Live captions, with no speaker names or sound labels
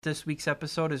This week's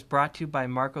episode is brought to you by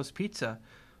Marco's Pizza.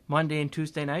 Monday and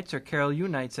Tuesday nights are Carol U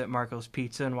nights at Marco's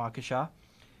Pizza in Waukesha.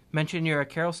 Mention you're a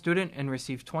Carol student and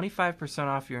receive 25%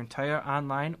 off your entire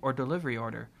online or delivery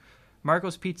order.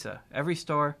 Marco's Pizza, every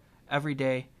store, every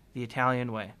day, the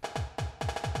Italian way.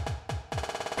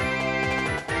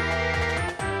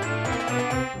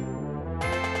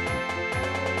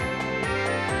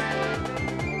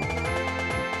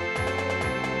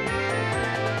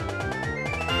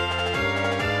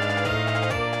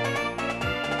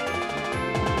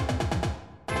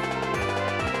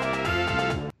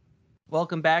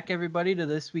 Welcome back, everybody, to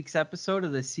this week's episode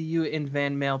of the CU in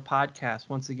Van Mail podcast.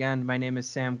 Once again, my name is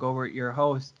Sam Gobert, your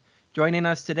host. Joining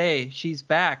us today, she's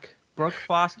back, Brooke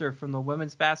Foster from the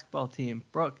women's basketball team.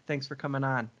 Brooke, thanks for coming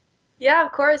on. Yeah,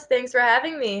 of course. Thanks for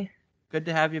having me. Good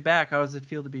to have you back. How does it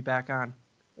feel to be back on?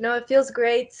 No, it feels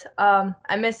great. I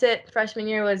miss it. Freshman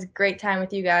year was a great time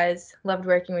with you guys. Loved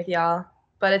working with y'all.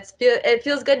 But it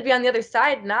feels good to be on the other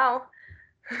side now.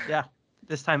 Yeah,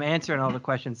 this time answering all the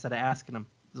questions instead of asking them.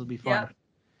 This will be fun. Yep.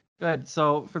 Good.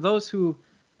 So for those who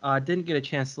didn't get a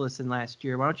chance to listen last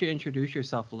year, why don't you introduce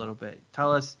yourself a little bit?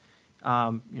 Tell us,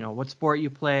 what sport you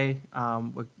play,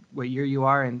 what year you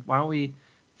are, and why don't we,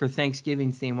 for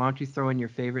Thanksgiving theme, why don't you throw in your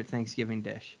favorite Thanksgiving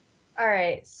dish? All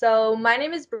right. So my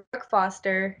name is Brooke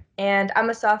Foster, and I'm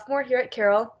a sophomore here at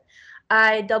Carroll.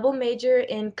 I double major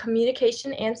in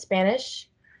communication and Spanish,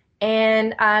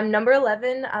 and I'm number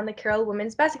 11 on the Carroll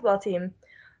women's basketball team.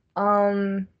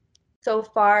 Um, so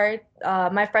far,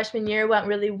 my freshman year went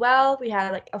really well. We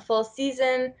had like a full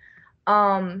season.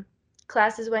 Um,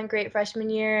 Classes went great freshman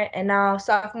year, and now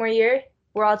sophomore year,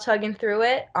 we're all chugging through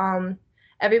it.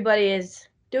 Everybody is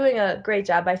doing a great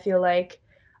job, I feel like.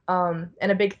 And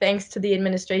a big thanks to the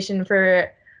administration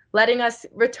for letting us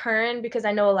return because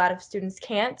I know a lot of students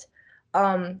can't.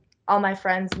 All my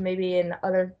friends, maybe in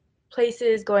other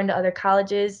places, going to other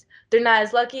colleges, they're not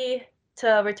as lucky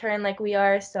to return like we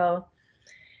are. So,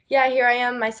 yeah, here I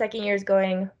am. My second year is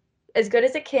going as good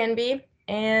as it can be.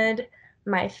 And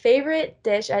my favorite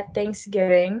dish at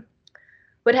Thanksgiving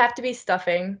would have to be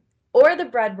stuffing or the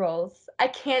bread rolls. I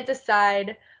can't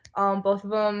decide. Both of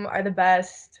them are the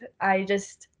best.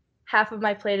 Half of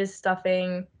my plate is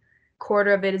stuffing,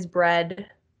 quarter of it is bread,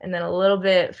 and then a little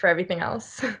bit for everything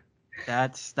else.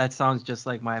 That sounds just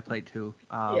like my plate too.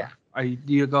 Yeah. Do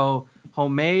you go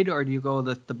homemade or do you go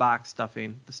the box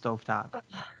stuffing, the stovetop?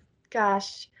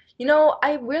 Gosh,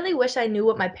 I really wish I knew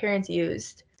what my parents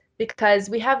used because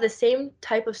we have the same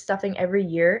type of stuffing every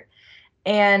year.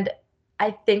 And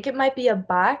I think it might be a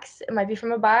box. It might be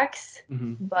from a box,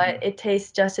 Hmm. but it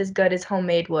tastes just as good as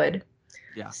homemade would.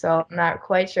 Yeah. So I'm not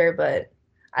quite sure, but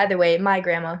either way, my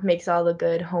grandma makes all the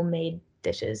good homemade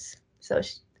dishes. So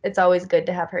it's always good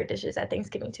to have her dishes at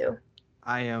Thanksgiving too.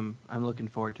 I'm looking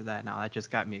forward to that now. That just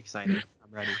got me excited.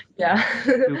 I'm ready. Yeah.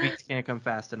 2 weeks can't come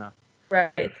fast enough.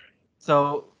 Right.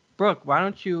 So, Brooke, why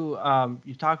don't you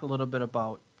talk a little bit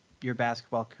about your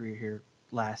basketball career here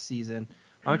last season?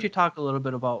 Why don't you talk a little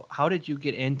bit about how did you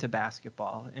get into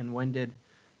basketball and when did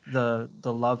the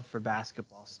love for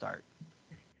basketball start?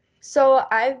 So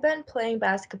I've been playing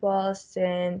basketball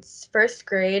since first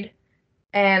grade,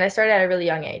 and I started at a really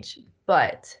young age.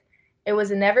 But it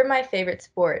was never my favorite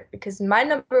sport because my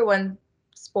number one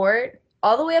sport,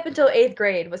 all the way up until eighth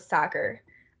grade, was soccer.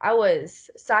 I was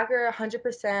soccer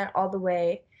 100% all the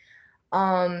way.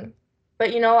 Um, but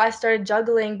I started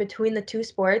juggling between the two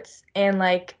sports, and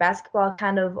like basketball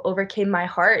kind of overcame my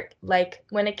heart. Like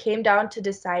when it came down to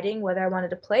deciding whether I wanted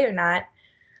to play or not,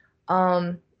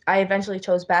 I eventually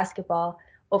chose basketball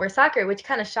over soccer, which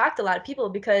kind of shocked a lot of people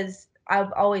because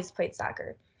I've always played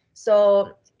soccer.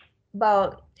 So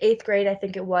about eighth grade, I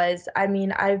think it was. I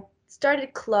mean, I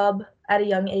started club at a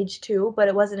young age too, but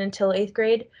it wasn't until eighth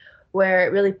grade where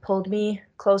it really pulled me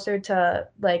closer to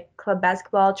like club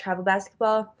basketball, travel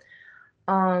basketball.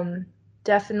 Um,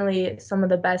 Definitely some of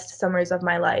the best summers of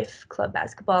my life, club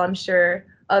basketball. I'm sure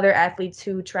other athletes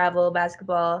who travel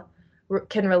basketball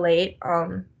can relate.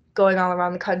 Going all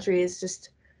around the country is just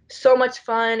so much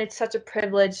fun. It's such a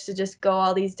privilege to just go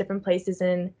all these different places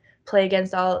and play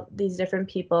against all these different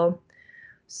people.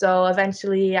 So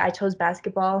eventually, I chose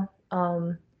basketball.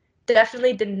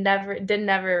 Definitely did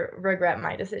never regret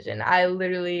my decision. I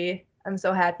literally am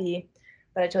so happy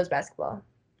that I chose basketball.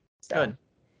 So Good.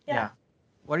 yeah. Yeah.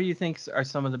 What do you think are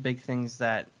some of the big things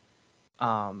that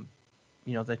um,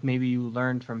 that maybe you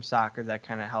learned from soccer that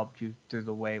kind of helped you through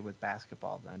the way with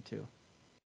basketball then too?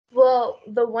 Well,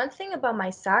 the one thing about my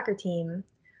soccer team,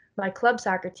 my club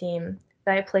soccer team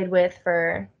that I played with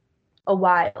for a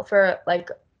while, for like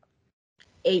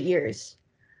 8 years,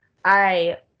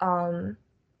 I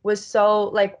was so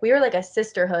like we were like a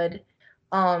sisterhood.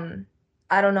 Um,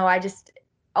 I don't know, I just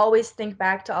always think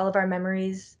back to all of our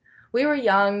memories. We were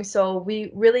young, so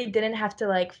we really didn't have to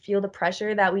like feel the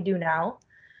pressure that we do now.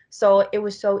 So it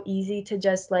was so easy to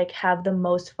just like have the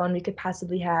most fun we could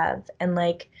possibly have and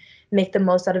like make the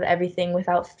most out of everything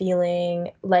without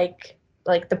feeling like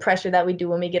the pressure that we do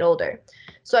when we get older.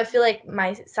 So I feel like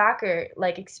my soccer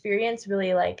like experience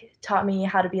really like taught me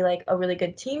how to be like a really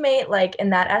good teammate, like in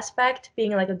that aspect,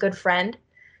 being like a good friend.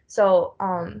 So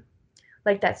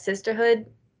like that sisterhood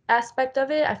aspect of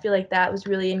it, I feel like that was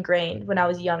really ingrained when I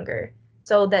was younger.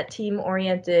 So that team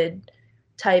oriented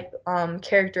type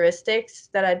characteristics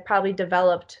that I'd probably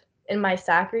developed in my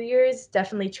soccer years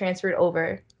definitely transferred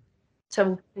over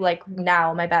to like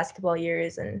now my basketball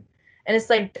years, and it's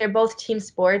like they're both team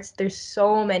sports. There's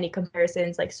so many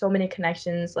comparisons, like so many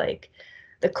connections, like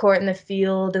the court and the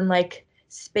field and like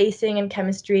spacing and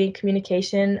chemistry and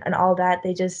communication and all that.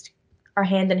 They just are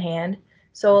hand in hand.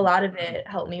 So a lot of it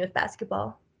helped me with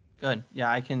basketball. Good. Yeah,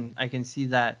 I can see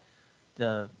that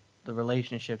the the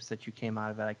relationships that you came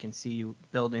out of it. I can see you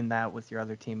building that with your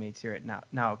other teammates here at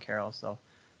now Carroll. So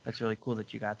that's really cool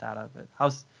that you got that out of it.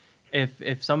 How's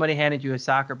if somebody handed you a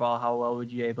soccer ball, how well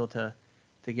would you able to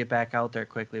get back out there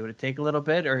quickly? Would it take a little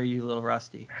bit, or are you a little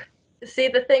rusty? See,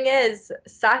 the thing is,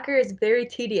 soccer is very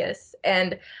tedious,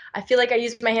 and I feel like I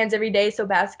use my hands every day, so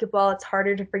basketball, it's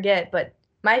harder to forget. But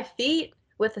my feet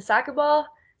with the soccer ball,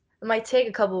 it might take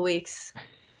a couple weeks.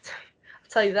 I'll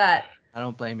tell you that. I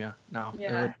don't blame you. No,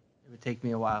 Yeah. it would take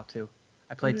me a while too.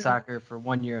 I played Hmm. soccer for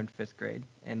 1 year in fifth grade,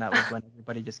 and that was when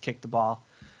everybody just kicked the ball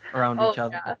around Oh, each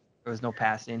other. yeah. There was no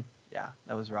passing. Yeah,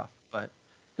 that was rough, but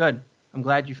good. I'm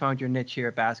glad you found your niche here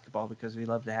at basketball because we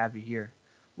love to have you here.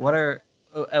 What are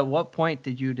at what point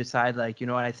did you decide like, you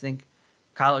know what, I think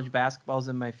college basketball is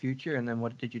in my future, and then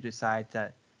what did you decide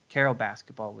that Carroll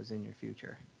basketball was in your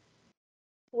future?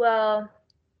 Well,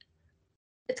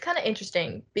 it's kind of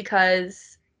interesting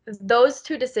because those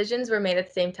two decisions were made at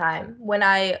the same time. When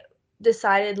I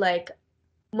decided, like,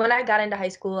 when I got into high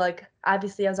school, like,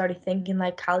 obviously I was already thinking,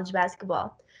 like, college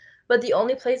basketball. But the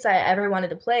only place I ever wanted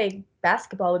to play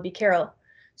basketball would be Carroll.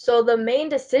 So the main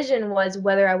decision was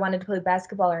whether I wanted to play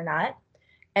basketball or not.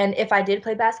 And if I did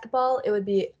play basketball, it would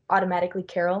be automatically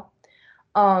Carroll.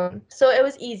 So it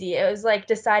was easy. It was like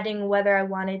deciding whether I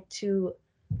wanted to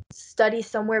study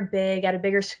somewhere big at a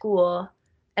bigger school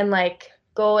and like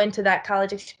go into that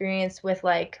college experience with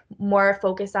like more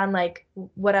focus on like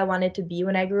what I wanted to be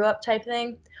when I grew up type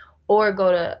thing, or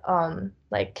go to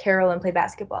like Carroll and play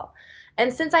basketball.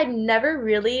 And since I never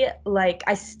really like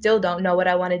I still don't know what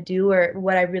I want to do or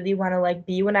what I really want to like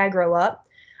be when I grow up,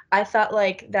 I thought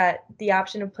like that the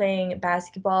option of playing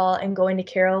basketball and going to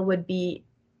Carroll would be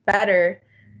better,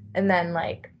 and then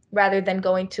like rather than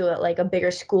going to like a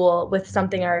bigger school with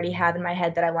something I already have in my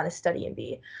head that I want to study and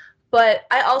be. But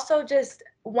I also just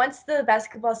once the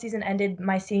basketball season ended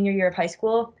my senior year of high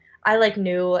school, I like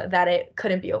knew that it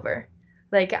couldn't be over.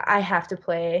 Like I have to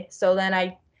play. So then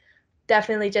I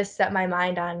definitely just set my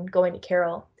mind on going to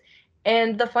Carroll.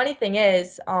 And the funny thing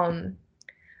is, I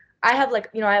have like,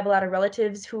 I have a lot of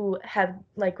relatives who have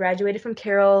like graduated from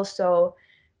Carroll, so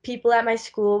people at my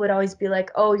school would always be like,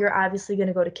 "Oh, you're obviously going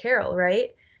to go to Carroll, right?"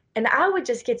 And I would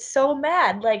just get so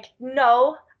mad. Like,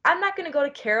 "No, I'm not going to go to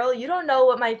Carroll. You don't know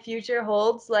what my future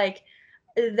holds." Like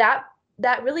that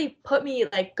that really put me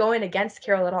like going against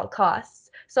Carroll at all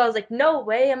costs. So I was like, "No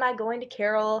way am I going to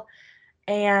Carroll."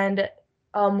 And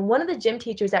one of the gym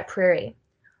teachers at Prairie,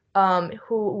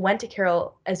 who went to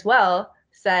Carroll as well,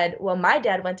 said, "Well, my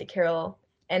dad went to Carroll,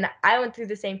 and I went through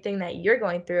the same thing that you're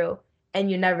going through,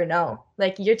 and you never know.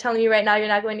 Like, you're telling me right now you're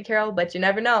not going to Carroll, but you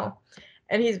never know."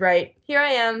 And he's right. Here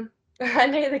I am. I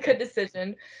made the good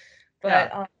decision. Yeah.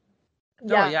 But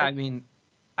No, yeah, yeah, I mean,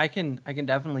 I can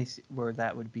definitely see where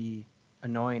that would be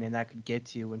annoying, and that could get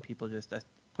to you when people just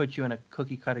put you in a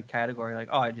cookie cutter category, like,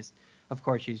 oh, of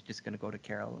course, she's just gonna go to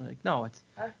Carol. Like, no, it's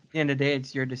uh, at the end of the day,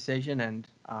 it's your decision, and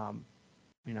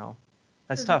you know,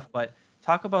 that's mhm. tough. But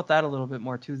talk about that a little bit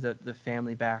more too, the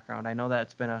family background. I know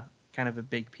that's been a kind of a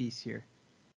big piece here.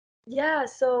 Yeah,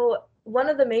 so one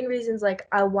of the main reasons like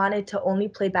I wanted to only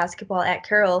play basketball at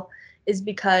Carroll is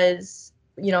because,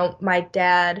 my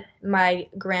dad, my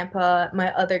grandpa,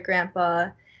 my other grandpa,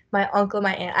 my uncle,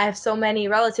 my aunt. I have so many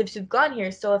relatives who've gone here.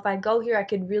 So if I go here, I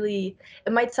could really,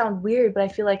 it might sound weird, but I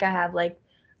feel like I have like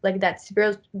that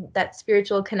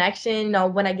spiritual connection,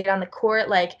 when I get on the court,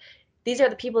 like these are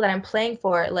the people that I'm playing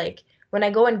for. Like when I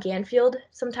go in Ganfield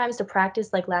sometimes to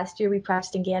practice, like last year we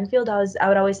practiced in Ganfield, I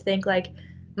would always think like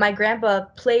my grandpa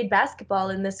played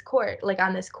basketball in this court, like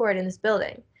on this court in this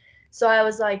building. So I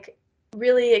was like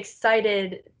really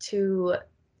excited to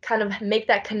kind of make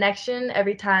that connection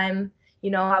every time,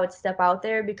 I would step out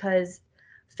there, because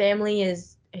family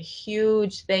is a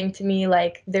huge thing to me.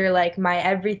 Like, they're like my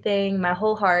everything, my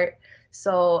whole heart.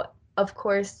 So, of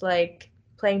course, like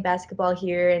playing basketball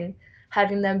here and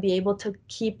having them be able to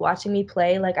keep watching me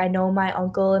play. Like, I know my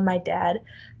uncle and my dad,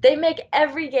 they make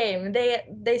every game.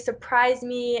 They surprise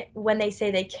me when they say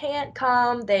they can't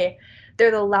come. They're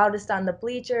the loudest on the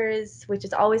bleachers, which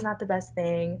is always not the best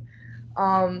thing.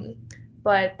 Um,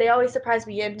 but they always surprise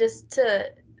me, and just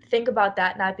to think about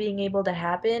that not being able to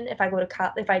happen if I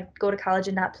go to college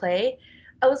and not play,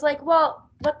 I was like, well,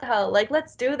 what the hell? Like,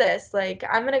 let's do this. Like,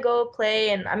 I'm gonna go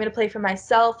play, and I'm gonna play for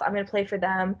myself. I'm gonna play for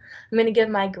them. I'm gonna give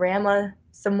my grandma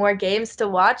some more games to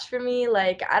watch for me.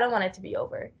 Like, I don't want it to be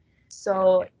over.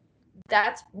 So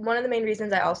that's one of the main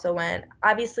reasons I also went.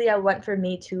 Obviously, I went for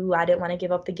me too. I didn't want to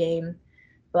give up the game,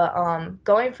 but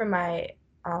going for my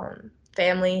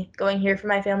family, going here for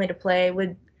my family to play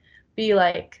would be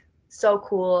like so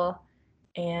cool.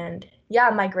 And yeah,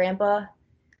 my grandpa,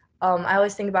 I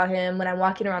always think about him when I'm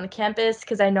walking around the campus,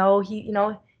 because I know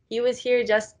he was here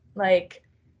just like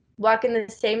walking the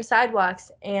same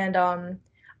sidewalks. And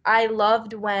I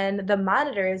loved when the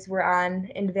monitors were on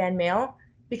in Van Mail,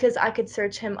 because I could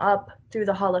search him up through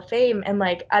the Hall of Fame, and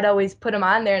like I'd always put him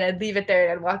on there and I'd leave it there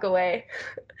and I'd walk away.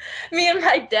 Me and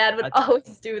my dad would That's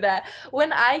always do that. When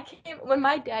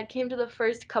my dad came to the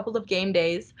first couple of game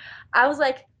days, I was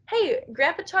like, "Hey,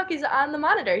 Grandpa Chuck is on the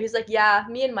monitor." He's like, "Yeah,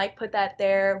 me and Mike put that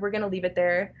there. We're gonna leave it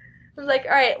there." I was like,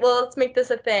 "All right, well, let's make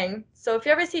this a thing." So if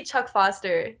you ever see Chuck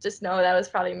Foster, just know that was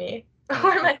probably me that,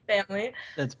 or that my family.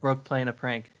 that's Brooke playing a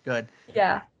prank. Good,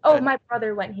 Yeah. Oh, good. my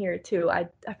brother went here too. I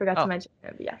forgot to Oh, mention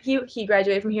him. But yeah, he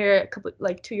graduated from here a couple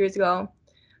like 2 years ago.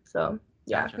 So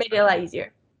yeah, gotcha. made it a lot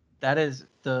easier. That is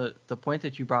the point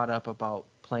that you brought up about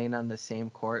playing on the same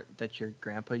court that your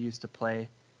grandpa used to play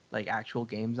like actual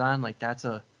games on. Like that's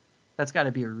got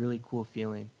to be a really cool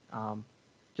feeling.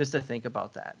 Just to think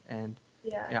about that. And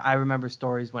Yeah. I remember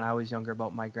stories when I was younger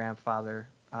about my grandfather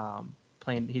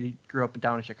playing. He grew up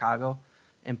down in Chicago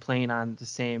and playing on the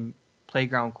same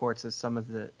playground courts as some of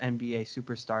the NBA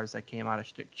superstars that came out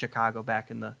of Chicago back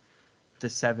in the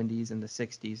 70s and the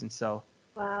 60s. And so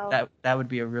Wow. that would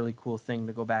be a really cool thing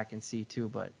to go back and see too.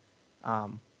 But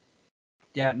um,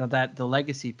 yeah, no, that the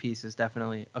legacy piece is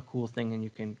definitely a cool thing, and you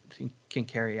can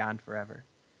carry on forever.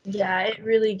 Yeah, it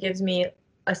really gives me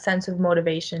a sense of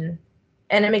motivation,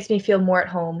 and it makes me feel more at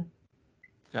home.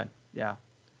 Good. Yeah.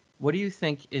 What do you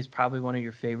think is probably one of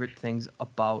your favorite things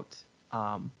about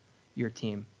um, your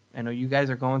team? I know you guys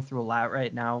are going through a lot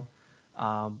right now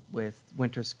with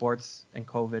winter sports and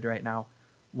COVID right now.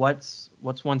 What's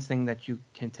one thing that you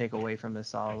can take away from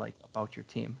this all, like about your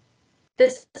team?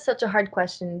 This is such a hard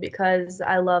question because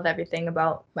I love everything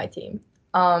about my team.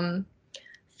 Um,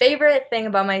 Favorite thing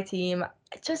about my team,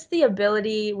 just the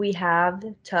ability we have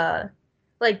to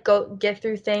like go get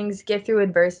through things, get through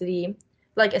adversity.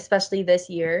 Like, especially this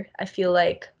year, I feel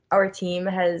like our team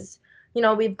has,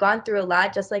 we've gone through a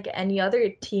lot, just like any other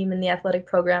team in the athletic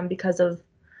program, because of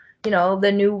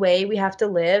the new way we have to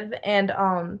live.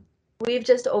 And we've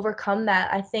just overcome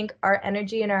that. I think our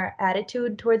energy and our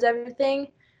attitude towards everything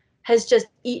has just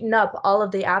eaten up all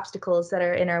of the obstacles that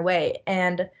are in our way.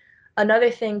 And another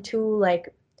thing too,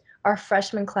 like, our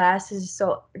freshman class is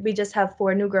so, we just have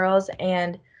four new girls,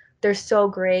 and they're so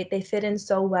great. They fit in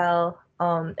so well.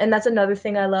 And that's another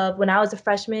thing I love. When I was a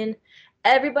freshman,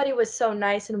 everybody was so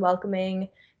nice and welcoming.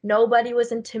 Nobody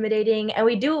was intimidating, and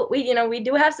we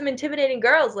do have some intimidating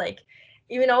girls. Like,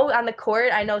 on the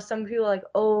court, I know some people like,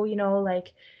 oh,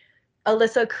 like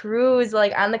Alyssa Cruz,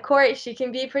 like on the court, she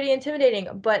can be pretty intimidating.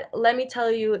 But let me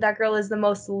tell you, that girl is the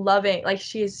most loving. Like,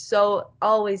 she is so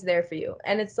always there for you.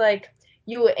 And it's like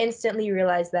you instantly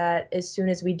realize that as soon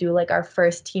as we do like our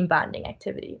first team bonding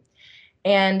activity.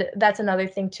 And that's another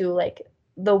thing too, like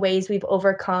the ways we've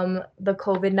overcome the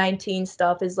COVID-19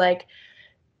 stuff is like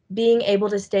being able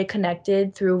to stay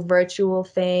connected through virtual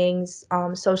things,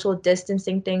 social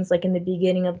distancing things like in the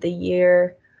beginning of the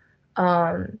year.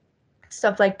 Um,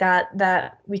 Stuff like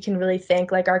that we can really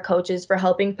thank like our coaches for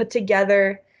helping put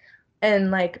together.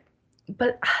 And like,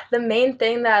 but the main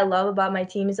thing that I love about my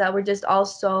team is that we're just all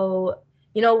so,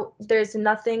 there's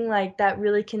nothing like that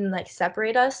really can like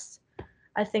separate us.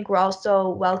 I think we're all so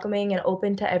welcoming and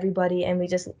open to everybody, and we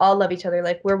just all love each other.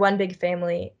 Like, we're one big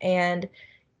family, and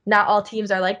not all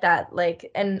teams are like that.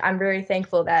 Like, and I'm very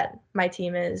thankful that my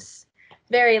team is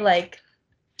very like,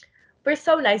 we're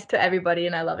so nice to everybody,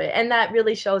 and I love it. And that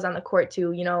really shows on the court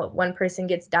too. One person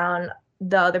gets down,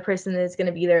 the other person is going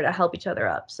to be there to help each other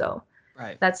up. So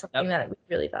Right. that's something Yep. that we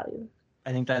really value.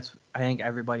 I think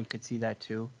everybody could see that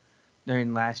too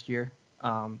during last year.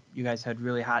 You guys had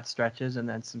really hot stretches and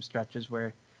then some stretches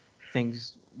where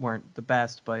things weren't the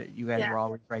best, but you guys Yeah. were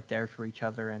always right there for each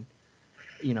other, and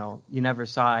you never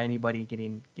saw anybody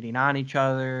getting on each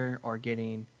other or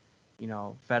getting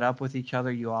fed up with each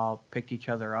other. You all picked each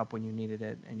other up when you needed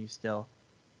it, and you still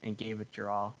and gave it your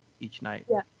all each night.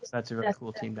 Yeah. So that's a really That's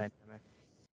cool team dynamic.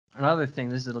 Another thing,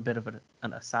 this is a little bit of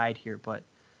an aside here, but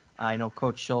I know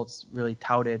Coach Schultz really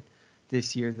touted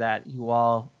this year that you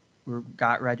all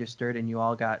got registered and you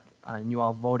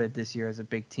all voted this year as a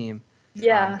big team.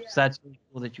 yeah. So that's really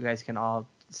cool that you guys can all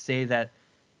say that,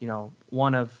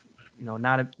 one of,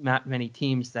 not many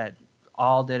teams that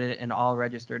all did it and all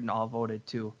registered and all voted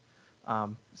too.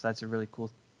 So that's a really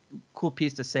cool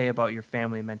piece to say about your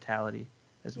family mentality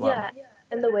as well. Yeah.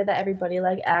 And the way that everybody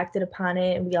like acted upon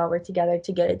it and we all worked together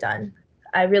to get it done.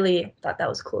 I really thought that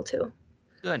was cool too.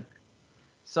 Good.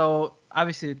 So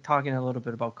obviously, talking a little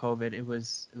bit about COVID, it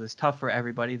was tough for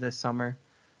everybody this summer.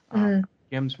 Um, Hmm.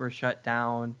 Gyms were shut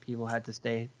down. People had to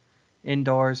stay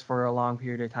indoors for a long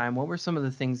period of time. What were some of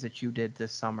the things that you did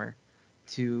this summer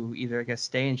to either, I guess,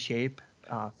 stay in shape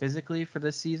physically for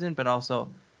this season, but also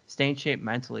stay in shape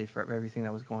mentally for everything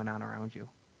that was going on around you?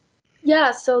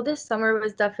 Yeah, so this summer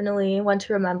was definitely one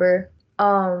to remember.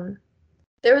 Um,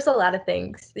 there was a lot of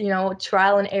things,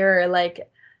 trial and error. Like,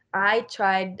 I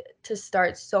tried to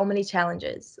start so many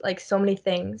challenges, like so many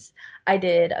things. I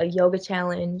did a yoga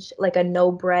challenge, like a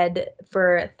no bread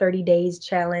for 30 days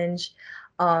challenge.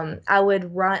 I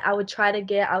would try to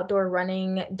get outdoor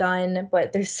running done,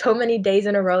 but there's so many days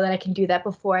in a row that I can do that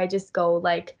before I just go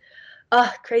like,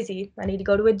 crazy. I need to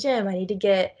go to a gym. I need to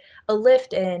get a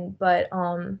lift in. But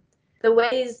the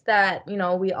ways that,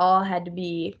 we all had to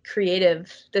be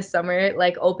creative this summer,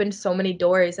 like opened so many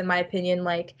doors, in my opinion.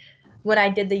 Like when I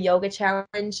did the yoga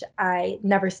challenge, I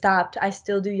never stopped. I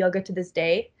still do yoga to this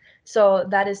day. So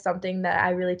that is something that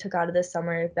I really took out of this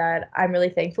summer that I'm really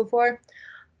thankful for.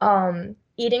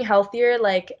 Eating healthier,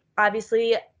 like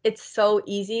obviously it's so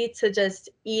easy to just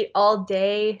eat all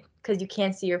day because you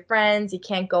can't see your friends, you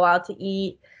can't go out to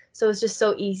eat. So it's just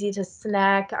so easy to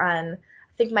snack on.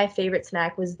 I think my favorite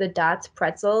snack was the Dots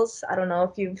pretzels. I don't know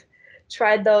if you've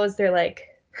tried those. They're like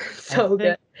I so good.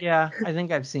 think, yeah, I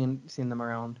think I've seen them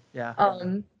around. Yeah.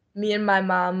 Um, Me and my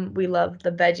mom, we love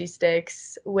the veggie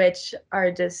sticks, which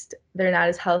are just they're not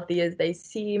as healthy as they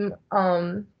seem.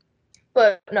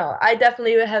 But no, I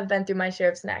definitely have been through my share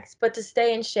of snacks. But to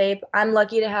stay in shape, I'm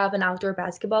lucky to have an outdoor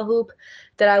basketball hoop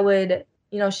that I would,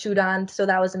 shoot on. So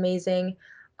that was amazing.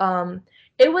 Um,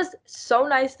 it was so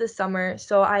nice this summer.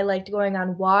 So I liked going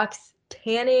on walks,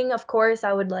 tanning, of course.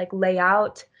 I would like lay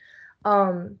out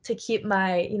to keep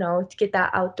my, to get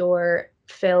that outdoor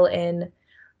fill in,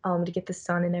 to get the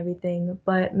sun and everything.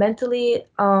 But mentally,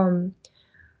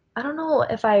 I don't know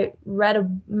if I read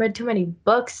too many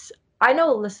books. I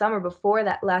know the summer before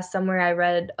that, last summer I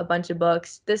read a bunch of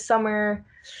books. This summer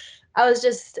I was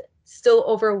just still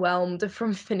overwhelmed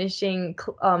from finishing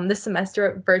this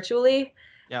semester virtually.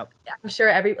 Yep. I'm sure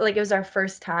every like it was our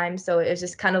first time, so it was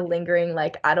just kind of lingering.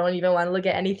 Like I don't even want to look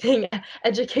at anything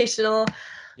educational.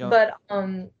 Yep. But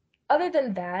other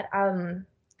than that,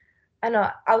 I know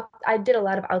I did a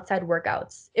lot of outside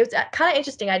workouts. It was kind of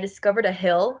interesting. I discovered a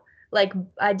hill,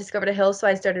 so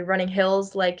I started running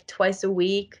hills like twice a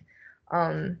week,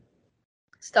 um,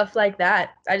 stuff like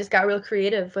that. I just got real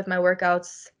creative with my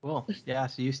workouts. Cool. Yeah.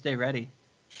 So you stay ready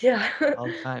Yeah. all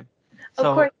the time. Of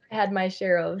So, course, I had my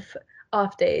share of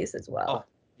off days as oh, well.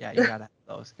 yeah, you gotta have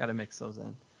those. Gotta mix those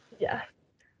in. Yeah.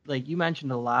 Like you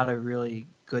mentioned a lot of really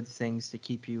good things to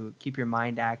keep your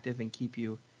mind active and keep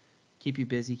you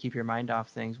busy, keep your mind off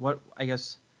things. What I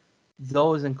guess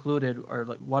those included, or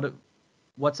like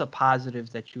what's a positive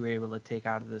that you were able to take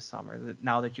out of this summer? That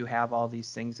now that you have all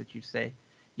these things that you say,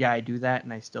 yeah, I do that,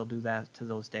 and I still do that to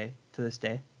this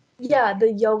day. Yeah,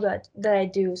 the yoga that I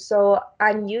do. So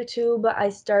on YouTube, I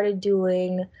started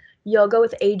doing yoga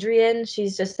with Adriene.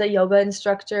 She's just a yoga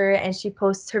instructor and she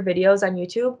posts her videos on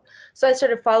YouTube. So I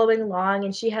started following along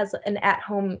and she has an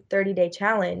at-home 30-day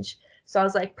challenge. So I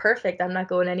was like, perfect. I'm not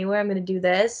going anywhere. I'm going to do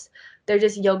this. They're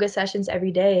just yoga sessions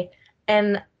every day.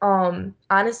 And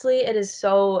honestly, it is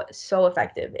so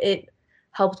effective. It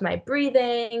helped my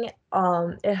breathing.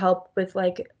 It helped with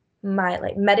like my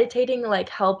like meditating like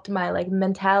helped my like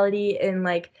mentality and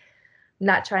like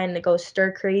not trying to go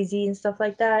stir crazy and stuff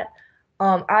like that.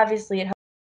 Obviously it helps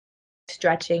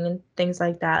stretching and things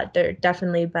like that. They're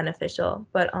definitely beneficial.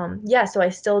 But yeah, so I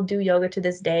still do yoga to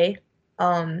this day.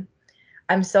 Um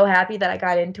I'm so happy that I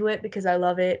got into it because I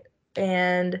love it.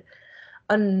 And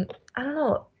I don't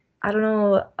know. I don't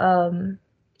know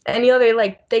any other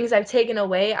like things I've taken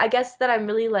away. I guess that I'm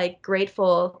really like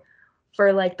grateful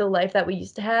for like the life that we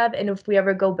used to have, and if we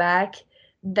ever go back,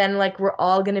 then like we're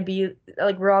all gonna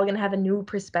have a new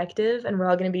perspective, and we're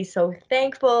all gonna be so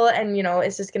thankful, and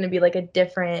it's just gonna be like a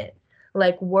different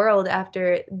like world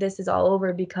after this is all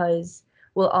over, because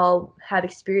we'll all have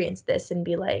experienced this and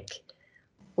be like,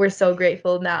 we're so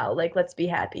grateful now, like let's be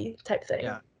happy type thing.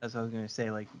 Yeah, as I was gonna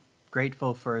say, like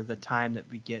grateful for the time that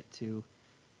we get to,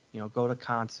 go to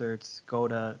concerts, go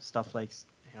to stuff like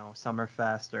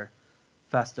Summerfest or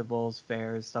festivals,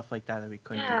 fairs, stuff like that we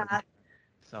couldn't do this. Yeah.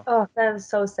 So Oh, that was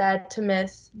so sad to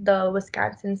miss the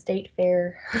Wisconsin State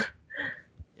Fair.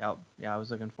 yeah, I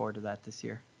was looking forward to that this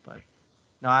year. But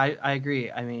no, I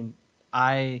agree. I mean,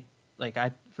 I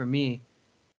for me,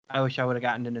 I wish I would have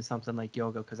gotten into something like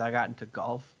yoga because I got into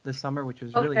golf this summer, which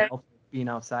was really Okay. helpful being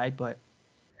outside. But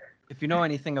if you know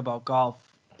anything about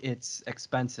golf, it's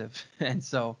expensive, and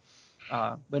so.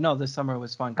 But no, this summer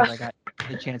was fun because I got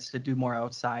the chance to do more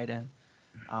outside and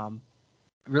um,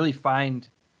 really find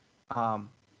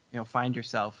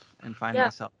yourself and find Yeah.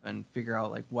 myself and figure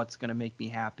out like what's gonna make me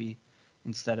happy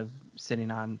instead of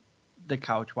sitting on the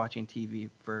couch watching TV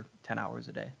for 10 hours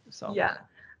a day. So Yeah.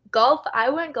 Golf, I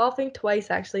went golfing twice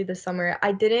actually this summer.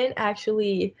 I didn't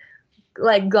actually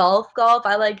like golf.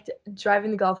 I liked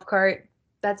driving the golf cart.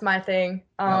 That's my thing.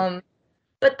 yep,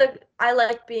 But the I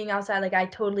like being outside. Like I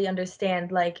totally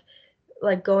understand like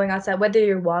going outside, whether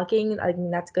you're walking, I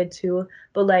mean that's good too.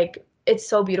 But like it's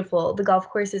so beautiful. The golf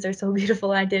courses are so beautiful.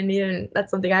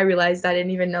 That's something I realized. I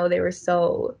didn't even know they were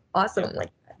so yep, awesome. Like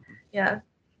yeah.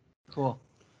 cool,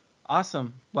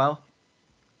 awesome. Well,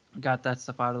 got that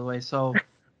stuff out of the way. So,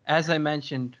 as I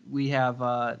mentioned, we have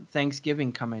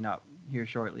Thanksgiving coming up here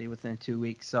shortly within 2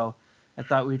 weeks. So, I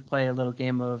thought we'd play a little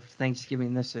game of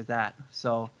Thanksgiving this or that.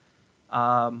 So,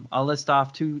 I'll list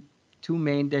off two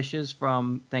main dishes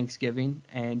from Thanksgiving,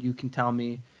 and you can tell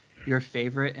me your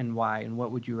favorite and why, and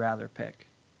what would you rather pick.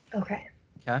 Okay.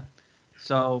 Okay.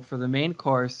 So for the main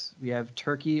course, we have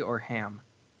turkey or ham.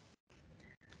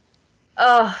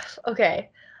 Oh, okay.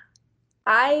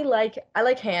 I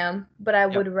like ham, but I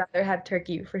Yep. would rather have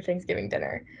turkey for Thanksgiving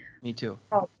dinner. Me too.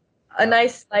 Oh, a Yep.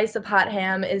 nice slice of hot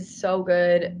ham is so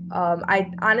good.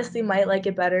 I honestly might like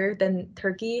it better than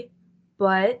turkey,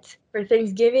 but for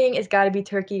Thanksgiving, it's got to be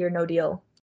turkey or no deal.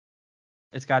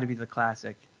 It's got to be the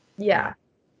classic. Yeah.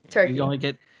 Yeah, You turkey. only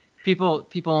get people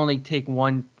only take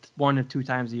one or two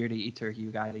times a year to eat turkey.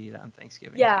 You got to eat it on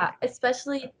Thanksgiving. So Yeah,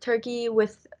 especially turkey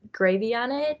with gravy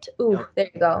on it. Ooh, yep, there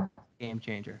you go. game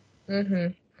changer. hmm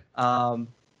Um,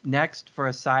 Next for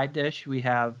a side dish, we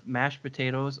have mashed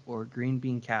potatoes or green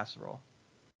bean casserole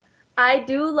I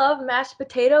do love mashed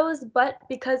potatoes, but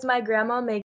because my grandma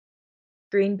makes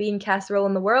green bean casserole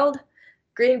in the world,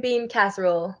 green bean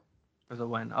casserole. for the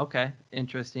win. Okay,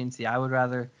 interesting. See, I would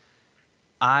rather.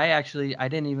 I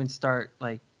didn't even start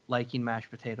liking mashed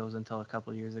potatoes until a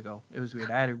couple of years ago. It was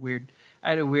weird. I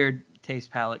had a weird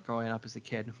taste palette growing up as a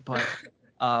kid, but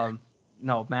um,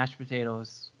 no, mashed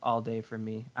potatoes all day for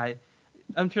me.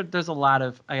 I'm sure I got a lot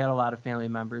of family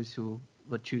members who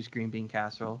would choose green bean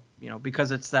casserole,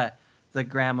 because it's that the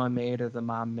grandma made or the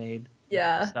mom made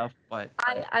Yeah. stuff. But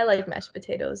I like mashed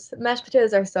potatoes. Mashed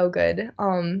potatoes are so good.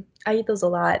 I eat those a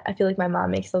lot. I feel like my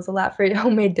mom makes those a lot for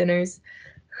homemade dinners.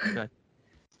 good.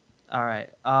 All right.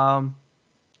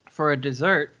 For a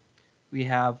dessert, we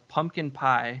have pumpkin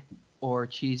pie or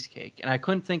cheesecake. And I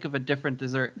couldn't think of a different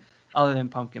dessert other than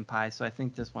pumpkin pie, so I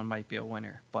think this one might be a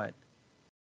winner. But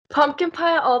Pumpkin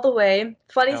pie all the way.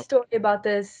 Funny yep, story about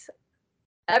this.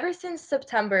 Ever since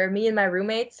September, me and my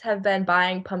roommates have been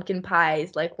buying pumpkin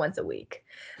pies like once a week.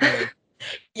 really,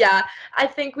 Yeah, I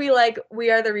think we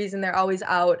are the reason they're always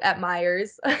out at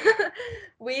Myers.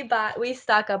 We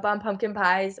stock up on pumpkin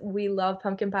pies. We love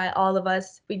pumpkin pie, all of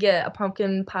us. We get a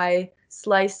pumpkin pie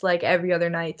slice like every other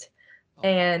night. oh,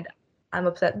 And I'm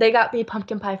upset. They got me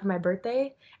pumpkin pie for my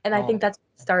birthday, and I oh, think that's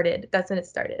when it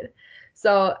started.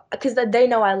 So, because they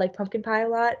know I like pumpkin pie a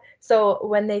lot. So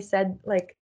when they said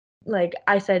like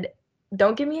I said,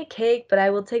 don't give me a cake, but I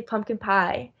will take pumpkin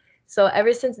pie. So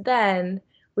ever since then,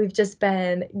 we've just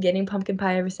been getting pumpkin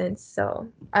pie ever since. So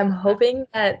I'm that, hoping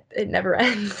that it never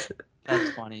ends. that's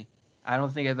funny. I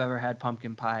don't think I've ever had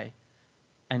pumpkin pie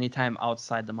anytime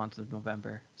outside the month of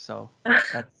November. So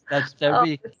that'd Oh,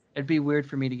 be it'd be weird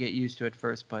for me to get used to at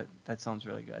first, but that sounds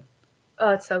really good. oh,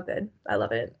 it's so good. I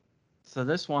love it. So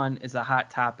this one is a hot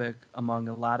topic among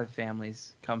a lot of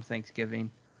families come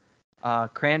Thanksgiving.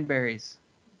 Cranberries.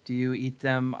 Do you eat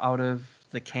them out of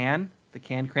the canned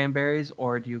cranberries,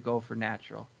 or do you go for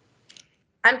natural?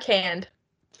 I'm canned.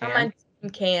 I'm Canned? on team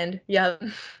canned. Yep.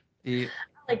 The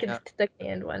I like uh, the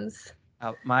canned ones.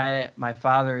 my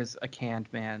father is a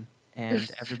canned man, and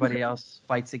everybody else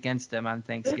fights against him on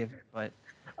Thanksgiving, but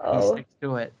he Oh, sticks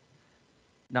to it.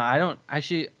 No, I don't.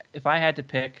 Actually, if I had to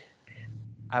pick,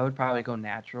 I would probably go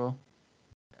natural,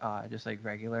 just like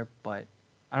regular. But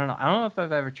I don't know. I don't know if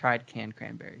I've ever tried canned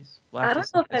cranberries. We'll have I to don't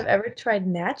see know if this. I've ever tried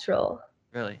natural.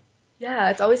 Really. Yeah,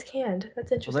 it's always canned. That's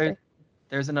Well, interesting.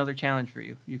 there's another challenge for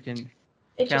you. You can challenge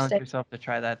Interesting. yourself to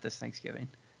try that this Thanksgiving.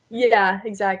 Yeah,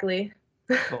 exactly.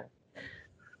 Cool.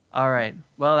 All right.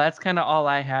 Well, that's kind of all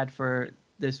I had for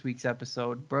this week's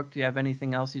episode. Brooke, do you have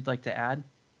anything else you'd like to add?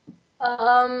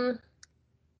 Um,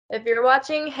 if you're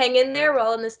watching, hang in there. We're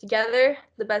all in this together.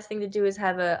 The best thing to do is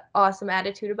have an awesome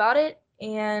attitude about it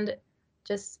and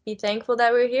just be thankful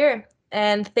that we're here.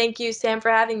 And thank you, Sam, for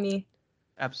having me.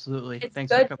 Absolutely. It's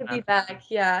Thanks for good coming to be on. back.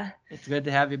 Yeah. It's good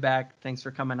to have you back. Thanks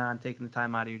for coming on, taking the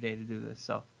time out of your day to do this.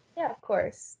 So Yeah, of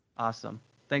course. awesome.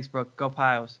 Thanks, Brooke. Go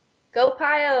Pios. Go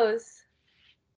Pios!